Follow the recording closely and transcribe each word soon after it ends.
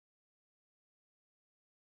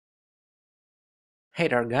Hey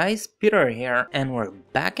there guys, Peter here, and we're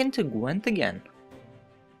back into Gwent again.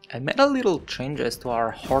 I made a little changes to our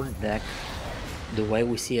Hoard deck, the way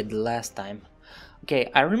we see it last time. Okay,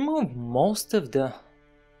 I removed most of the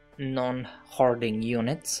non-hoarding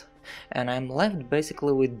units, and I'm left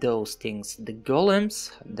basically with those things. The golems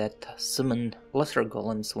that summon lesser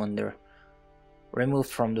golems when they're removed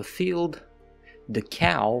from the field, the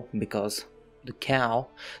cow, because the cow,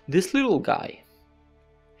 this little guy.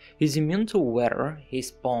 He's immune to weather, he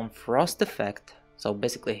spawns frost effect, so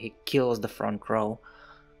basically he kills the front row,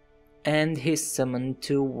 and he summoned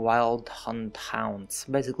 2 wild hunt hounds,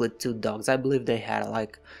 basically 2 dogs. I believe they had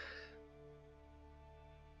like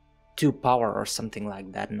 2 power or something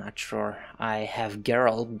like that, not sure. I have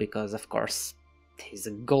Geralt because of course he's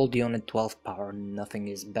a gold unit, 12 power, nothing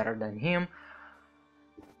is better than him.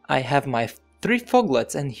 I have my 3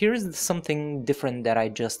 foglets, and here's something different that I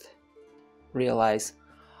just realized.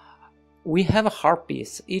 We have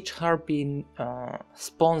harpies. Each harpy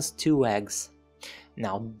spawns 2 eggs.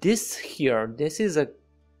 Now this is a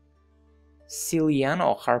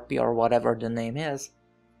Ciliano harpy or whatever the name is.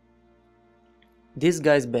 This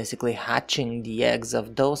guy's basically hatching the eggs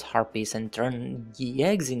of those harpies and turn the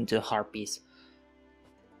eggs into harpies.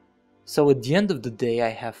 So at the end of the day I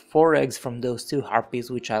have 4 eggs from those 2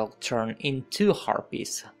 harpies, which I'll turn into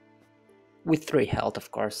harpies. With 3 health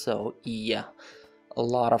of course, so yeah, a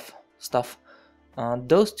lot of stuff.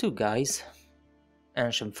 Those 2 guys,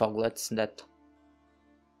 ancient foglets that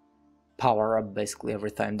power up basically every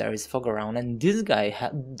time there is fog around, and this guy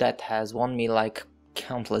that has won me like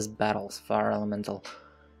countless battles, fire elemental.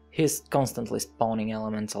 He's constantly spawning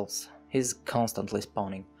elementals, he's constantly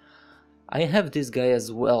spawning. I have this guy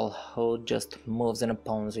as well who just moves an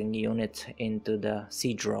opposing unit into the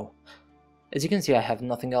siege row. As you can see, I have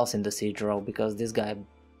nothing else in the siege row because this guy,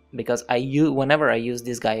 whenever I use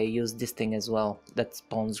this guy, I use this thing as well that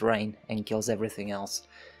spawns rain and kills everything else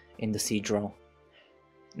in the siege row.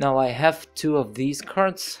 Now I have 2 of these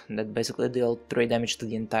cards that basically deal 3 damage to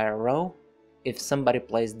the entire row. If somebody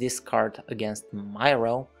plays this card against my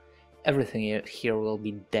row, everything here will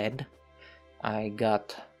be dead. I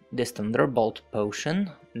got this Thunderbolt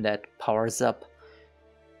potion that powers up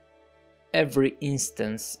every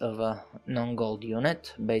instance of a non-gold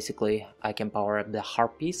unit. Basically I can power up the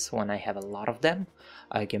harpies when I have a lot of them.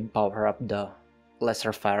 I can power up the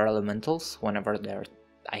lesser fire elementals whenever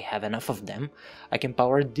I have enough of them. I can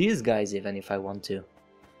power these guys even if I want to.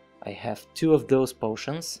 I have 2 of those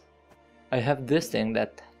potions. I have this thing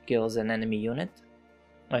that kills an enemy unit.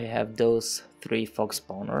 I have those 3 fog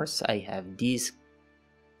spawners. I have these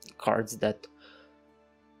cards that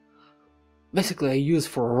basically I use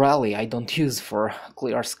for rally. I don't use for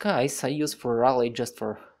clear skies. I use for rally just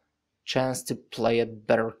for chance to play at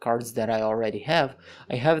better cards that I already have.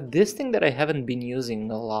 I have this thing that I haven't been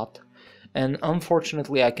using a lot, and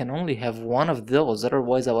unfortunately I can only have 1 of those,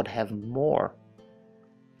 otherwise I would have more.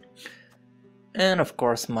 And of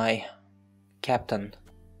course my captain,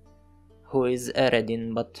 who is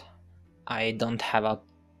Eredin, but I don't have a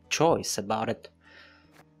choice about it.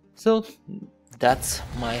 So that's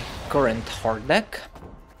my current Hoard deck.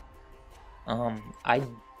 I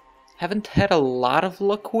haven't had a lot of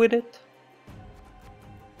luck with it,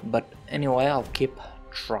 but anyway, I'll keep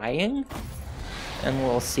trying and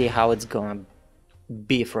we'll see how it's gonna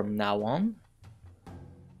be from now on.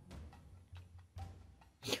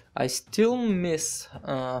 I still miss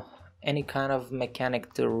any kind of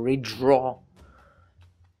mechanic to redraw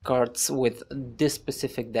cards with this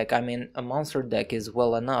specific deck. I mean, a monster deck is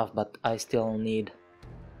well enough, but I still need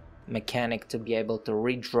mechanic to be able to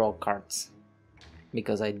redraw cards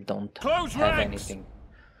because I don't have anything.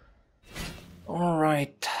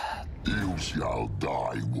 Alright. You shall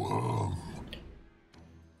die, worm.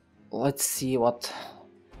 Let's see what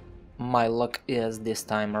my luck is this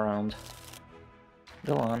time around.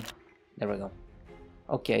 Go on. There we go.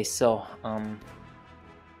 Okay, so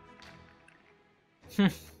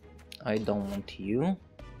I don't want you.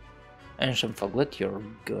 Ancient Foglet, you're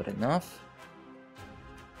good enough.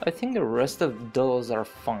 I think the rest of those are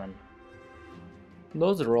fun.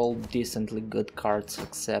 Those are all decently good cards,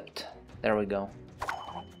 except... there we go.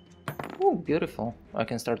 Oh, beautiful. I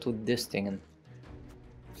can start with this thing and...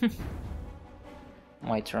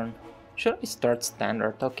 My turn. Should I start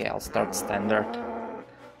standard? Okay, I'll start standard.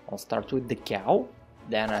 I'll start with the cow,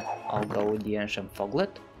 then I'll go with the Ancient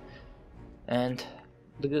Foglet, and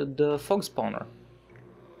the Fog Spawner.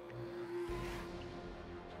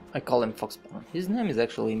 I call him Fog Spawner. His name is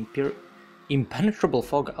actually Impenetrable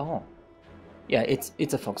Fog. Oh, yeah,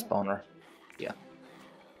 it's a Fog Spawner. Yeah.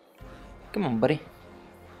 Come on, buddy.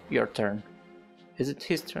 Your turn. Is it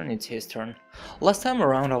his turn? It's his turn. Last time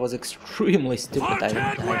around I was extremely stupid.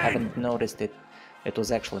 I haven't noticed it. It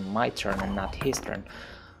was actually my turn and not his turn.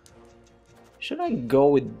 Should I go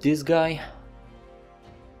with this guy?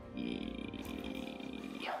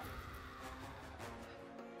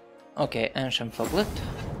 Okay, Ancient Foglet.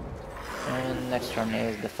 And next turn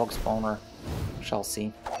is the Fog Spawner. Shall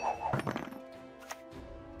see.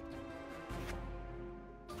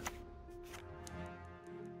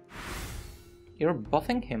 You're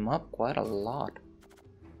buffing him up quite a lot.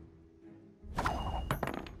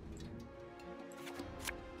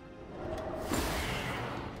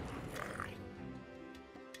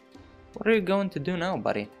 What are you going to do now,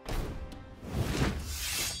 buddy?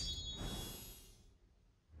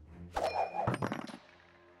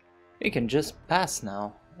 He can just pass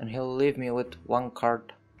now, and he'll leave me with one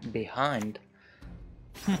card behind.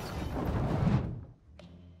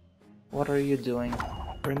 What are you doing?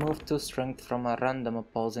 Remove 2 strength from a random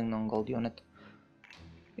opposing non-gold unit.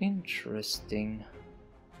 Interesting.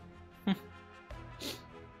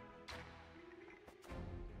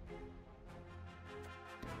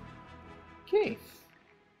 Okay.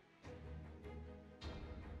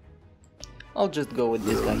 I'll just go with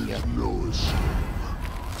this guy here.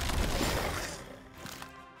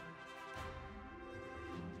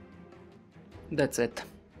 That's it.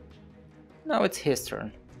 Now it's his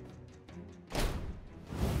turn.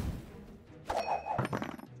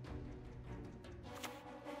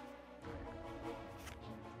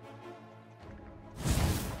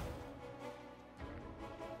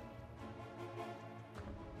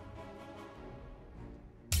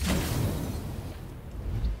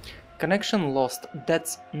 Connection lost.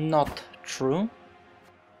 That's not true.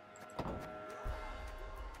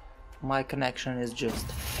 My connection is just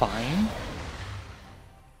fine.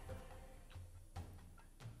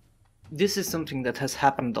 This is something that has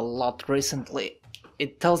happened a lot recently.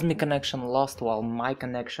 It tells me connection lost while my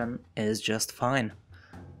connection is just fine.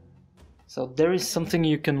 So there is something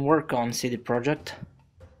you can work on, CD Projekt.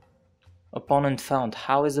 Opponent found.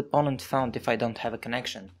 How is opponent found if I don't have a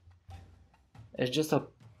connection? It's just a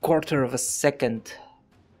quarter of a second.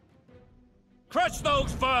 Crush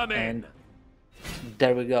those vermin! And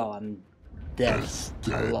there we go, I'm dead.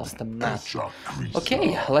 I lost the match.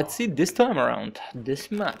 Okay, let's see this time around. This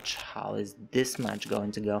match. How is this match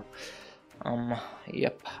going to go?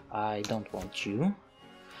 Yep, I don't want you.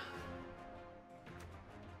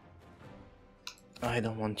 I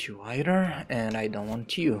don't want you either, and I don't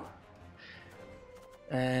want you.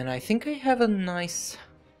 And I think I have a nice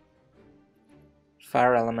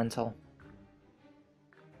fire elemental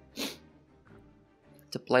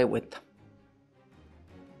to play with.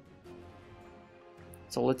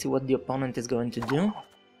 So let's see what the opponent is going to do.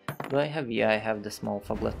 Do I have? Yeah, I have the small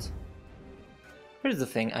foglets. Here's the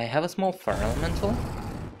thing, I have a small fire elemental,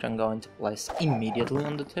 which I'm going to place immediately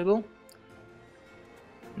on the table.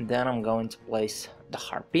 Then I'm going to place the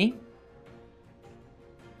harpy.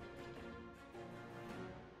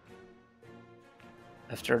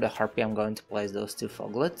 After the harpy I'm going to place those 2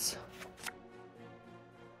 foglets.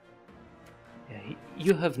 Yeah,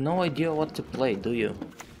 you have no idea what to play, do you?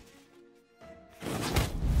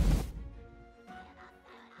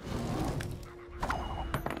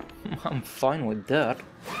 I'm fine with that.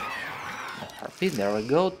 The harpy, there we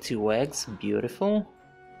go, 2 eggs, beautiful.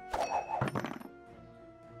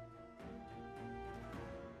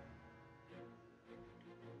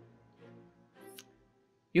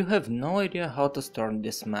 You have no idea how to start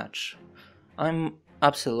this match. I'm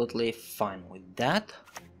absolutely fine with that.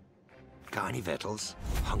 Got any victuals?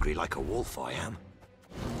 Hungry like a wolf I am.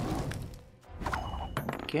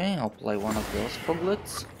 Okay, I'll play one of those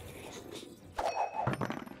foglets.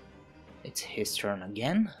 It's his turn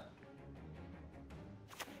again.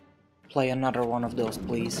 Play another one of those,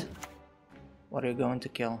 please. What are you going to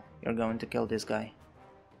kill? You're going to kill this guy.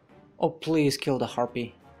 Oh, please kill the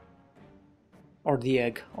harpy. Or the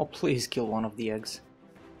egg. Oh, please kill one of the eggs.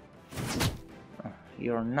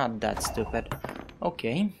 You're not that stupid.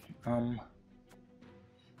 Okay.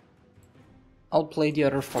 I'll play the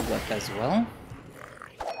other foglet as well.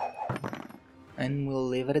 And we'll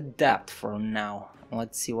leave it at that for now.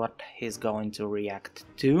 Let's see what he's going to react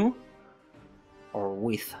to. Or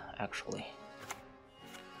with, actually.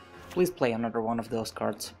 Please play another one of those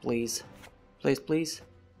cards, please. Please, please.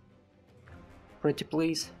 Pretty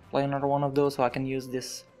please. Play another one of those so I can use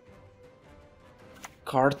this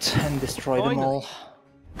card and destroy them all.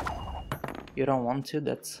 You don't want to,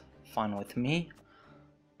 that's fine with me.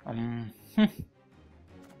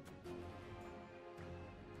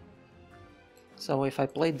 So if I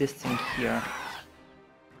play this thing here,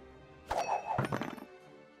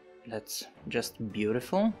 That's just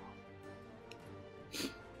beautiful.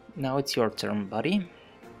 Now it's your turn, buddy.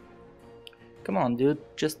 Come on, dude,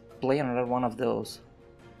 just play another one of those.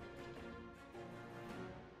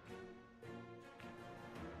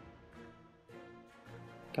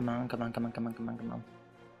 Come on, come on, come on, come on, come on, come on.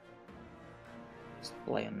 Just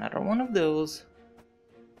play another one of those.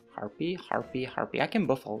 Harpy, harpy, harpy. I can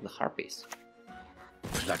buff all the harpies.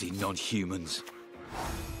 Bloody non-humans.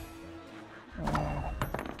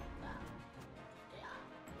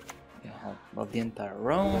 Yeah, I'll buff the entire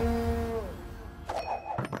row.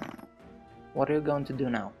 What are you going to do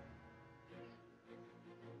now?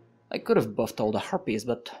 I could have buffed all the harpies,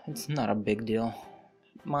 but it's not a big deal.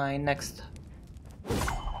 My next...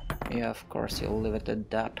 Yeah, of course, you'll leave it at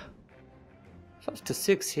that. 5 to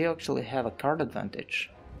 6, you actually have a card advantage.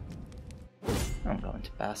 I'm going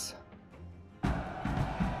to pass.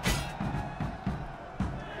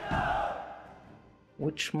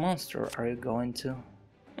 Which monster are you going to?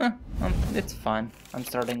 It's fine. I'm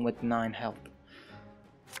starting with 9 health.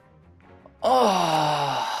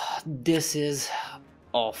 Oh, this is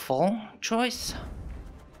awful choice.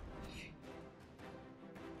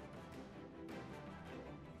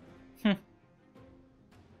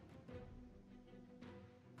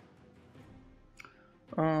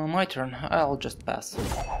 My turn. I'll just pass.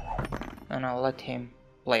 And I'll let him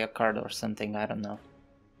play a card or something, I don't know.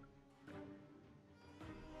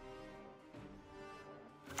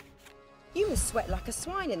 You must sweat like a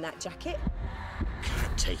swine in that jacket.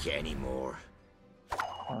 Can't take it anymore.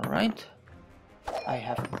 Alright. I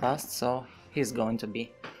have passed, so he's going to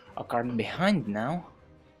be a card behind now.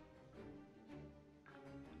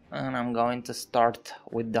 And I'm going to start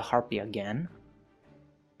with the Harpy again.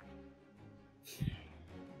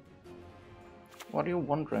 What are you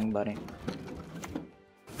wondering, buddy?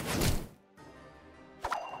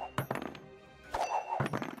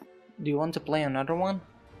 Do you want to play another one?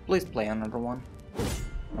 Please play another one.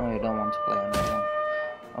 Oh, you don't want to play another one.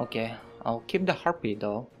 Okay, I'll keep the Harpy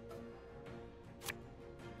though.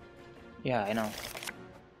 Yeah, I know.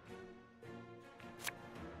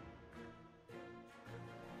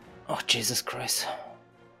 Oh, Jesus Christ.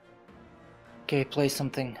 Okay, play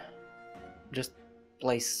something. Just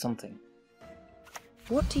play something.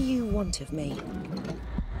 What do you want of me?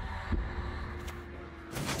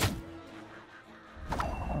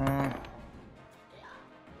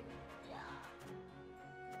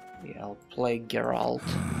 Yeah, I'll play Geralt.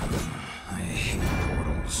 I hate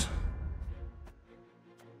portals.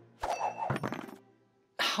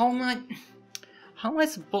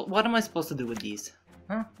 What am I supposed to do with these?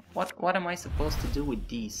 Huh? What am I supposed to do with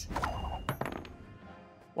these?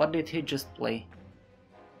 What did he just play?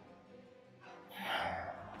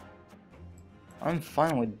 I'm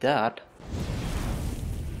fine with that.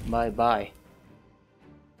 Bye bye.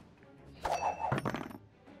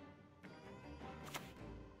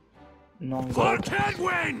 Non-goal. Can't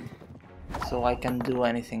win! So I can do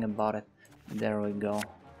anything about it. There we go.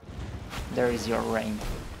 There is your reign,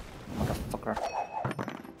 motherfucker.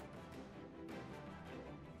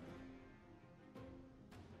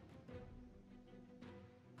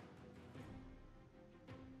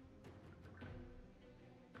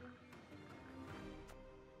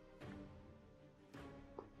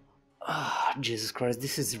 Ah, Jesus Christ,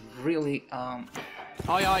 this is really Aye,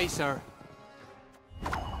 aye, sir.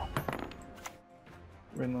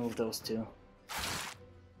 remove those two.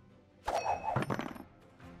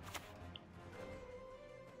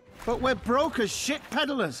 But we're broke as shit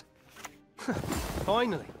peddlers.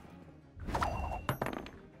 Finally.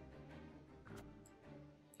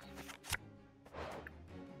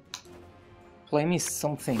 Play me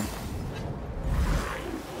something.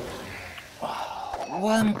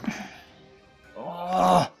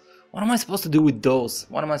 What am I supposed to do with those?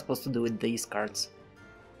 What am I supposed to do with these cards?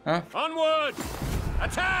 Huh? Onward!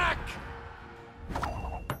 Attack!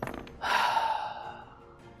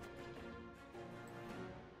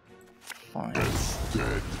 Fine.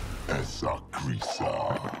 Dead as a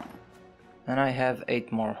creaser. And I have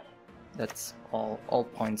 8 more. That's all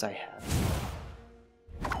points I have.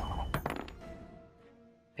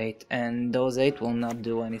 8, and those 8 will not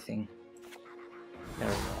do anything. There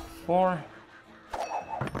we go. 4.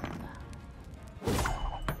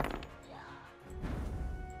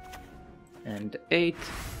 And 8,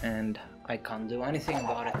 and I can't do anything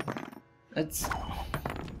about it. It's...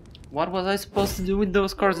 What was I supposed to do with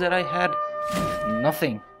those cards that I had?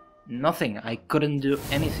 Nothing. Nothing. I couldn't do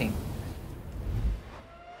anything.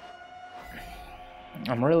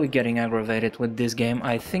 I'm really getting aggravated with this game.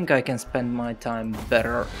 I think I can spend my time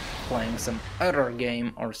better playing some other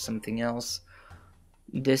game or something else.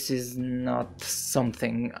 This is not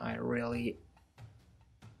something I really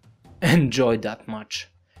enjoy that much.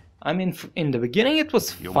 I mean, in the beginning it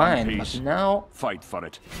was fine, but now... Fight for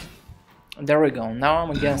it. There we go, now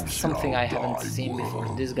I'm against something I haven't seen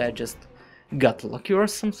before. This guy just got lucky or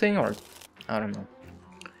something, or... I don't know.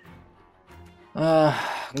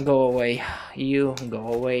 Go away. You,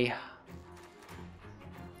 go away.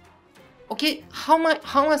 Okay, how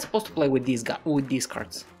am I supposed to play with these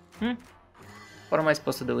cards? What am I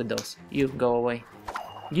supposed to do with those? You, go away.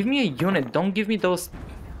 Give me a unit, don't give me those...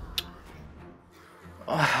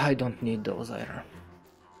 I don't need those either.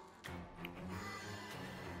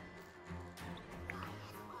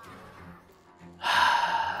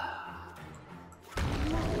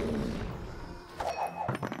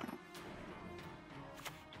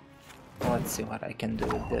 Let's see what I can do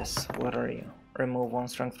with this. What are you? Remove 1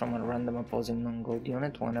 strength from a random opposing non-gold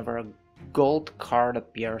unit whenever a gold card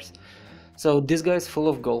appears. So this guy is full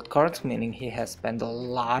of gold cards, meaning he has spent a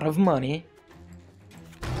lot of money.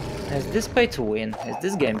 Is this pay to win? Is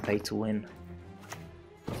this game pay to win?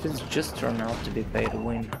 If it's just turned out to be pay to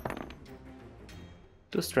win.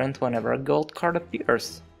 2 strength whenever a gold card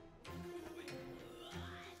appears.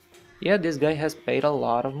 Yeah, this guy has paid a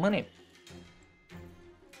lot of money.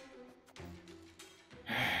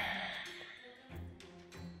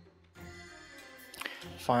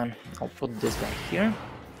 Fine, I'll put this guy here.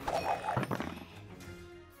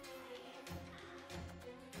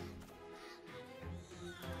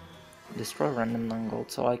 Destroy random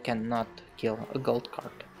non-gold, so I cannot kill a gold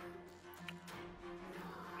card.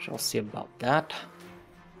 Shall see about that.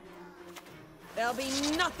 There'll be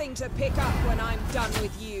nothing to pick up when I'm done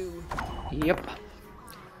with you. Yep.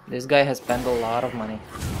 This guy has spent a lot of money.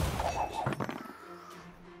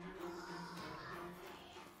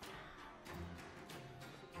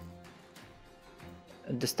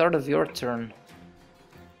 At the start of your turn.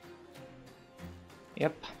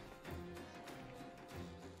 Yep.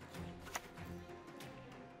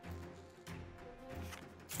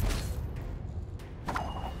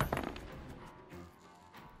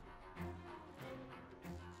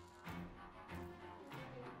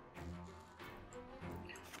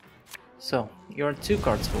 So, your 2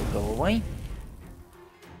 cards will go away.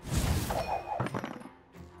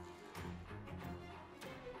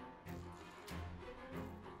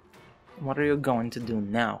 What are you going to do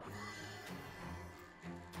now?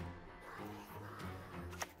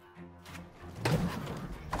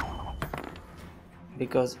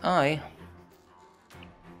 Because I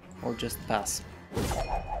will just pass.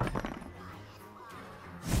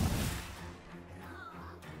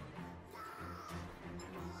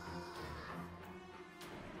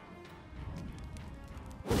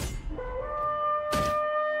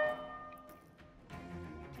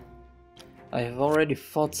 I have already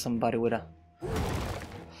fought somebody with a...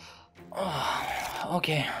 Oh,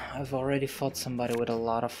 okay, I've already fought somebody with a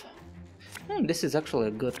lot of... this is actually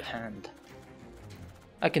a good hand.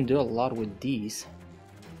 I can do a lot with these.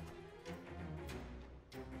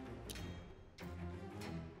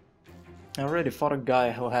 I already fought a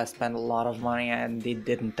guy who has spent a lot of money and it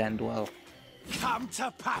didn't end well. Come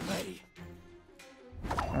to Pappy!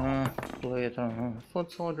 Play it on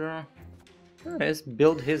foot soldier. He's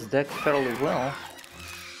built his deck fairly well.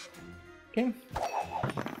 Okay.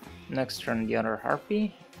 Next turn the other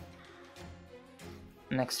harpy.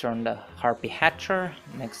 Next turn the harpy hatcher.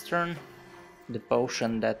 Next turn the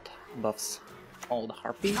potion that buffs all the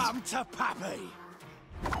harpies. Come to Pappy!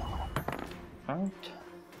 Right.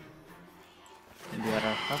 The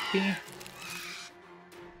other harpy.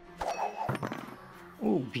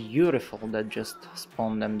 Ooh, beautiful. That just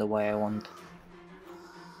spawned them the way I want.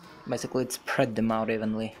 Basically, it spread them out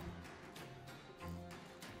evenly.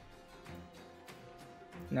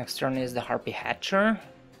 Next turn is the Harpy Hatcher.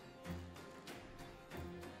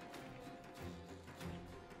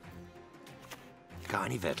 Got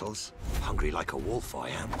any victuals? Hungry like a wolf I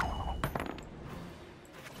am.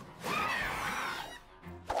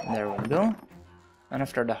 There we go. And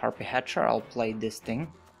after the Harpy Hatcher, I'll play this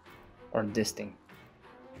thing. Or this thing.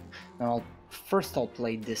 Now, first I'll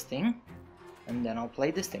play this thing. And then I'll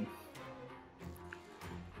play this thing.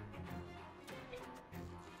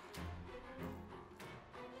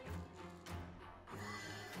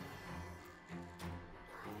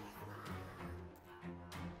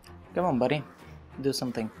 Come on, buddy. Do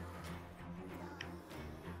something.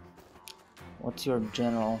 What's your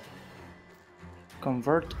general?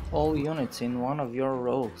 Convert all units in one of your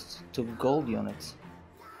rows to gold units.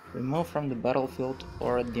 Remove from the battlefield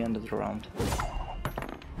or at the end of the round.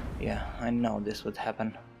 Yeah, I know this would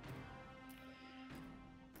happen.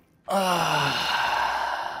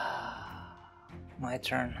 My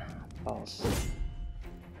turn. Pause.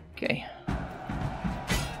 Okay.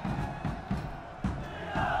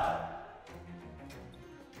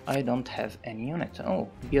 I don't have any unit. Oh,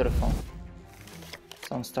 beautiful.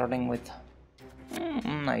 So I'm starting with...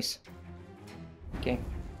 nice. Okay.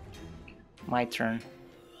 My turn.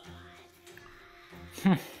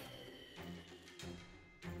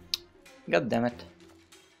 God damn it.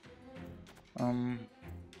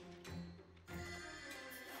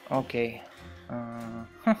 Okay.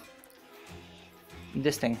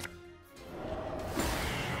 This thing.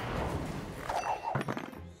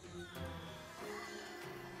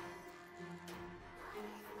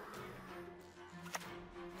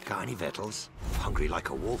 Got any victuals? Hungry like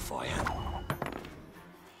a wolf, I am.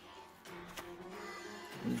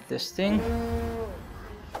 This thing.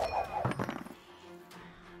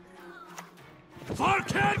 For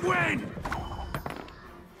Kedwin!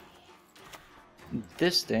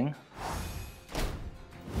 This thing.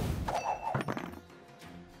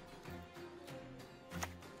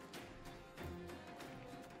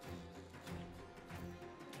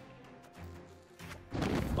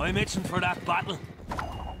 I'm itching for that battle.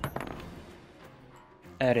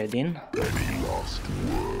 Added in. Any last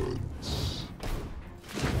words?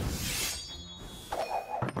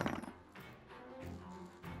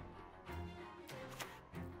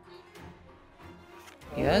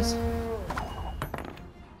 Yes.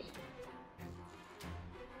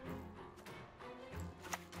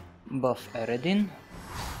 Buff added in.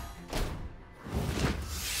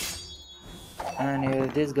 And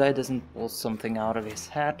if this guy doesn't pull something out of his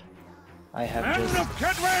hat, I have just...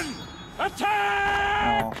 Kedwin!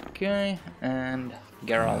 Attack! Okay, and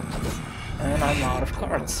Geralt. And I'm out of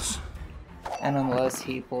cards. And unless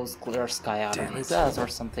he pulls Clear Sky out of his ass or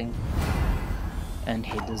something. And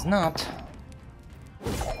he does not.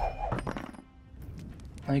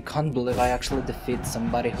 I can't believe I actually defeat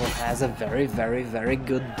somebody who has a very, very, very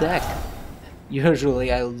good deck.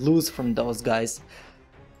 Usually I lose from those guys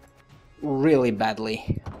really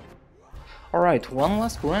badly. Alright, one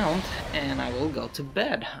last round and I will go to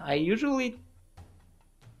bed. I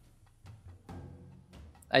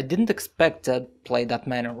didn't expect to play that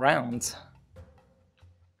many rounds.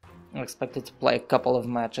 I expected to play a couple of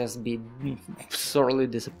matches, be sorely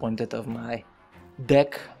disappointed of my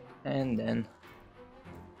deck, and then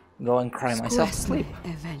go and cry myself to sleep.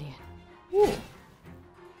 Ooh.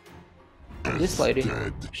 This lady,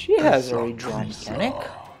 she has a redraw mechanic.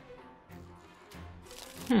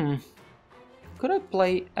 Could I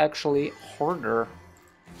play actually Hoarder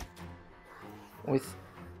with...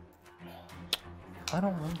 I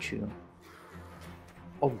don't want you.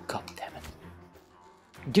 Oh god damn it.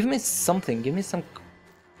 Give me something, give me some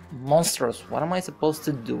monsters. What am I supposed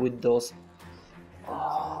to do with those?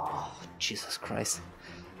 Oh, Jesus Christ.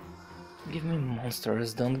 Give me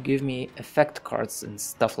monsters, don't give me effect cards and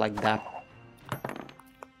stuff like that.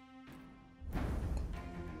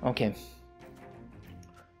 Okay.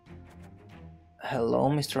 Hello,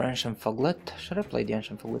 Mr. Ancient Foglet. Should I play the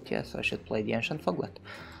Ancient Foglet? Yes, I should play the Ancient Foglet.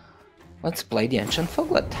 Let's play the Ancient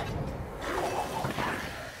Foglet.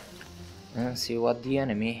 And see what the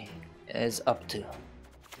enemy is up to.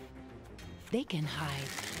 They can hide,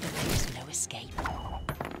 but there's no escape.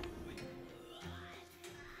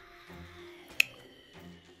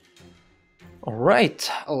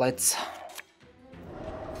 Alright, let's...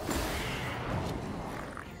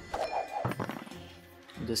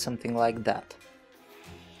 do something like that.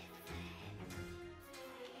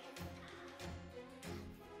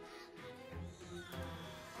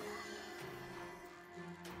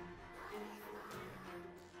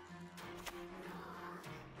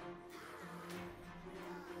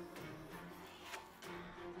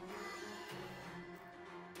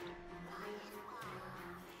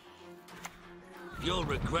 You'll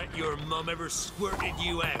regret your mum ever squirted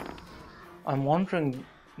you out. I'm wondering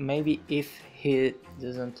maybe if he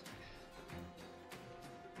doesn't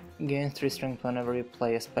gain 3 strength whenever you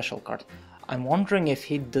play a special card. I'm wondering if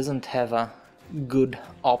he doesn't have a good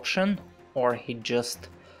option or he just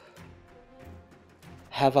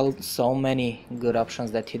have so many good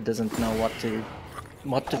options that he doesn't know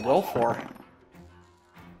what to go for.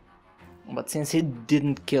 But since he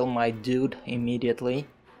didn't kill my dude immediately,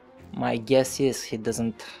 my guess is he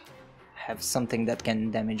doesn't have something that can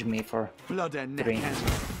damage me for 3.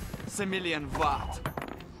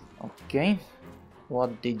 Okay,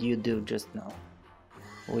 what did you do just now?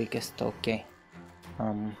 Weakest, okay.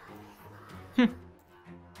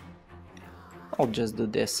 I'll just do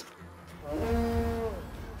this.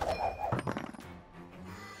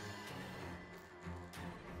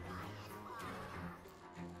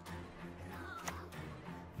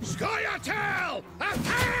 Scoia'tael!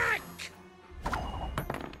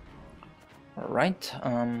 Alright,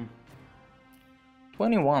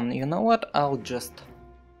 21, you know what, I'll just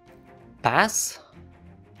pass.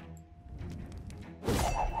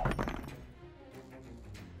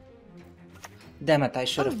 Damn it, I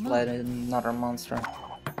should have played another monster.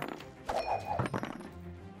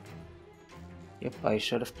 Yep, I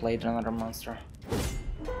should have played another monster.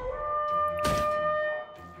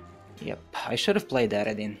 Yep, I should have played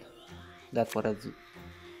Eredin. That would have...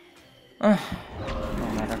 no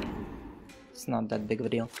matter. It's not that big of a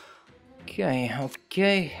deal. Okay,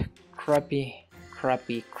 okay. Crappy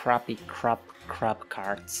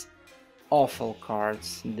cards. Awful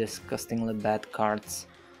cards. Disgustingly bad cards.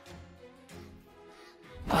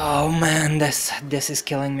 Oh man, this is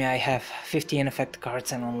killing me. I have 15 effect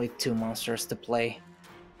cards and only 2 monsters to play.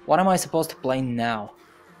 What am I supposed to play now?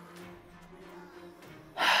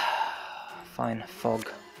 Fine, fog.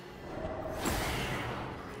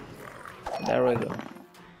 There we go.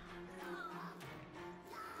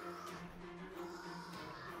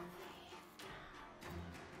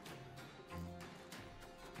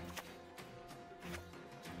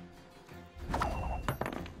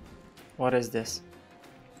 What is this?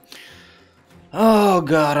 Oh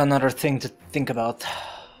god, another thing to think about.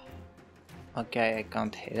 Okay, I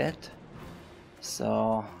can't hit it.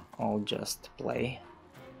 So I'll just play.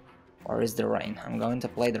 Or is the rain? I'm going to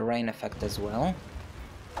play the rain effect as well.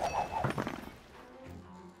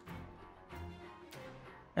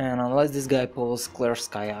 And unless this guy pulls Clear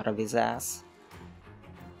Sky out of his ass,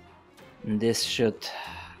 this should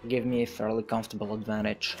give me a fairly comfortable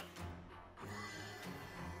advantage.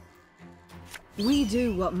 We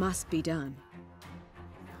do what must be done.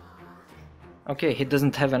 Okay, he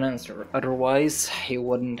doesn't have an answer, otherwise he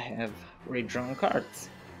wouldn't have redrawn cards.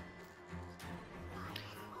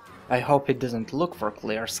 I hope he doesn't look for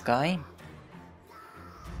Clear Sky.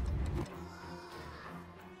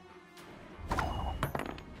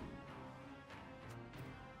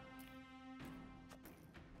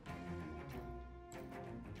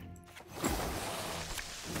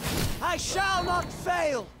 I shall not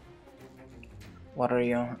fail! What are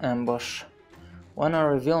you? Ambush. When I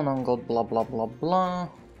reveal non-gold blah blah blah blah.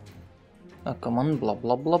 A common blah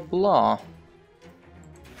blah blah blah.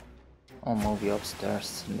 I'll move you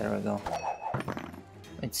upstairs. There we go.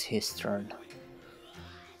 It's his turn.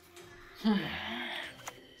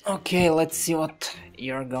 Okay, let's see what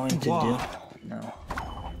you're going to do now.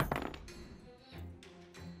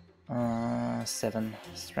 7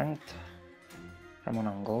 strength from an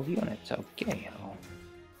non-gold unit. Okay, I'll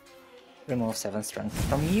remove 7 strength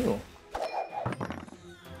from you.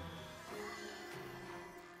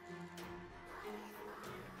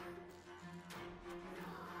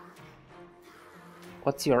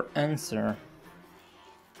 What's your answer?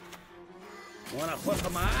 Wanna hook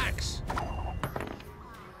on my axe?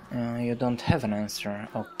 You don't have an answer.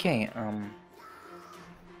 Okay,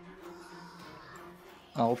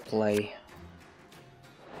 I'll play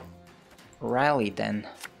Rally then.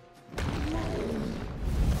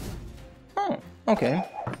 Oh, okay.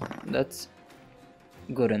 That's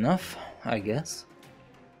good enough, I guess.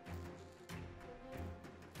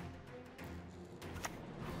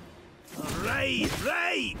 Right!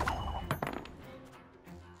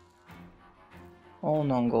 All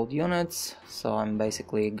non-gold units, so I'm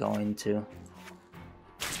basically going to...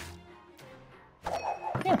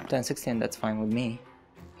 Yeah, 10-16, that's fine with me.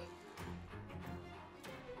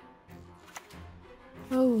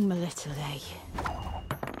 Oh, my little egg.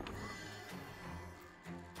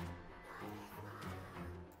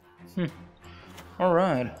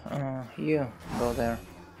 Alright, you go there.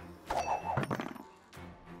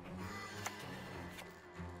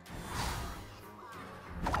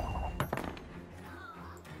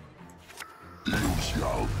 You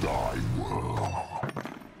shall die well.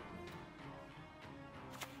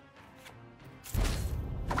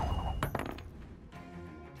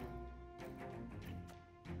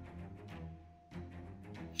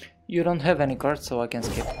 You don't have any cards, so I can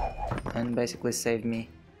skip and basically save me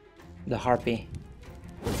the harpy.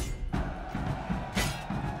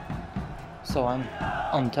 So I'm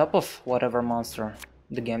on top of whatever monster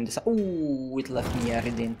the game decides. Ooh, it left me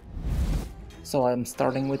Eredin. So I'm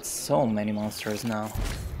starting with so many monsters now.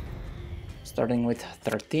 Starting with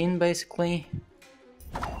 13 basically.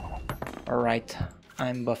 Alright,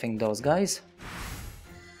 I'm buffing those guys.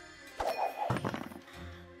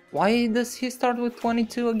 Why does he start with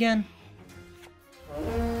 22 again?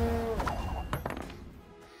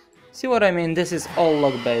 See what I mean? This is all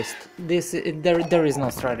luck based. There is no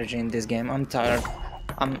strategy in this game. I'm tired.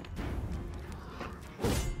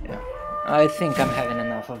 Yeah. I think I'm having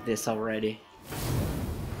enough of this already.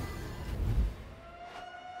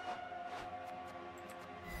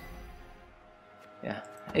 Yeah,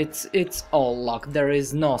 it's all luck. There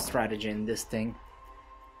is no strategy in this thing.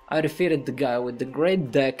 I defeated the guy with the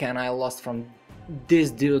great deck and I lost from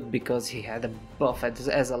this dude because he had a buff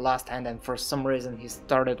as a last hand, and for some reason he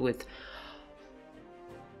started with...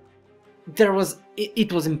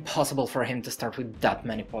 It was impossible for him to start with that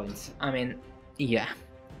many points. I mean, yeah.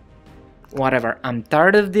 Whatever, I'm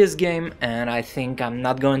tired of this game and I think I'm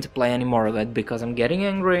not going to play any more of it because I'm getting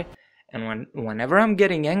angry, and whenever I'm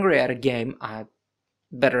getting angry at a game, I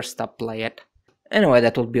better stop playing it. Anyway,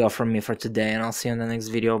 that will be all from me for today, and I'll see you in the next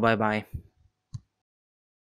video. Bye bye.